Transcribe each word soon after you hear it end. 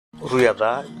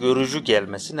Rüyada görücü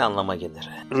gelmesi ne anlama gelir?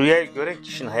 Rüyayı gören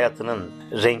kişinin hayatının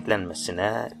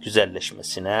renklenmesine,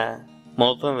 güzelleşmesine,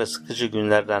 monoton ve sıkıcı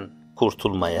günlerden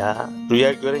kurtulmaya,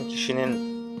 rüya gören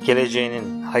kişinin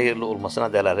geleceğinin hayırlı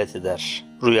olmasına delalet eder.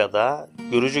 Rüyada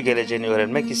görücü geleceğini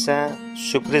öğrenmek ise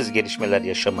sürpriz gelişmeler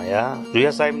yaşamaya,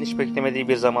 rüya sahibinin hiç beklemediği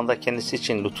bir zamanda kendisi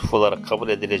için lütuf olarak kabul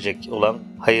edilecek olan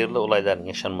hayırlı olayların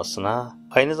yaşanmasına,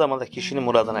 aynı zamanda kişinin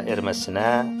muradına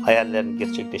ermesine, hayallerini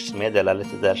gerçekleştirmeye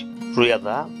delalet eder.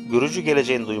 Rüyada görücü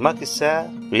geleceğini duymak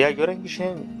ise rüya gören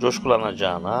kişinin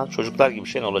coşkulanacağına, çocuklar gibi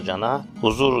şeyin olacağına,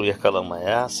 huzur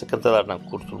yakalamaya, sıkıntılardan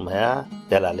kurtulmaya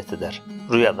delalet eder.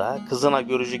 Rüyada kızına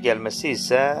görücü gelmesi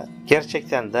ise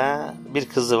gerçekten de bir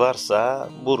kızı varsa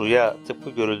bu rüya tıpkı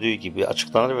görüldüğü gibi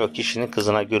açıklanır ve o kişinin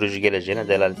kızına görücü geleceğine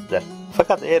delalet eder.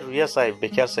 Fakat eğer rüya sahibi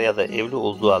bekarsa ya da evli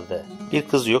olduğu halde bir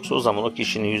kız yoksa o zaman o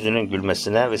kişinin yüzünün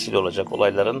gülmesine vesile olacak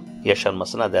olayların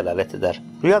yaşanmasına delalet eder.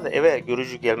 Rüyada eve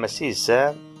görücü gelmesi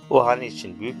ise o hane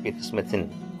için büyük bir kısmetin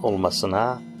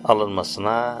olmasına,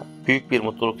 alınmasına, büyük bir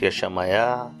mutluluk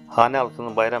yaşamaya, hane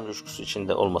halkının bayram coşkusu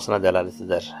içinde olmasına delalet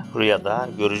eder. Rüyada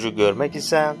görücü görmek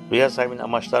ise rüya sahibinin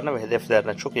amaçlarına ve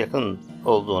hedeflerine çok yakın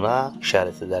olduğuna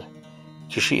işaret eder.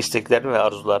 Kişi isteklerini ve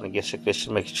arzularını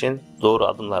gerçekleştirmek için doğru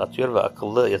adımlar atıyor ve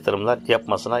akıllı yatırımlar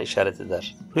yapmasına işaret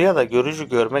eder. Rüyada görücü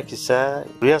görmek ise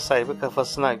rüya sahibi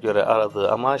kafasına göre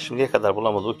aradığı ama şimdiye kadar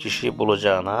bulamadığı kişiyi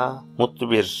bulacağına,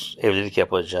 mutlu bir evlilik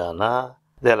yapacağına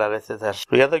delalet eder.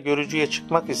 Rüyada görücüye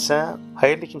çıkmak ise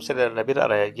hayırlı kimselerle bir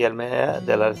araya gelmeye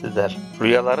delalet eder.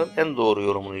 Rüyaların en doğru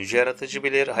yorumunu yüce yaratıcı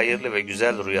bilir. Hayırlı ve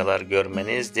güzel rüyalar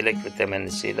görmeniz dilek ve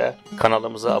temennisiyle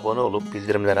kanalımıza abone olup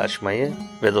bildirimleri açmayı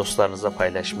ve dostlarınızla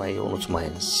paylaşmayı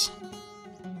unutmayınız.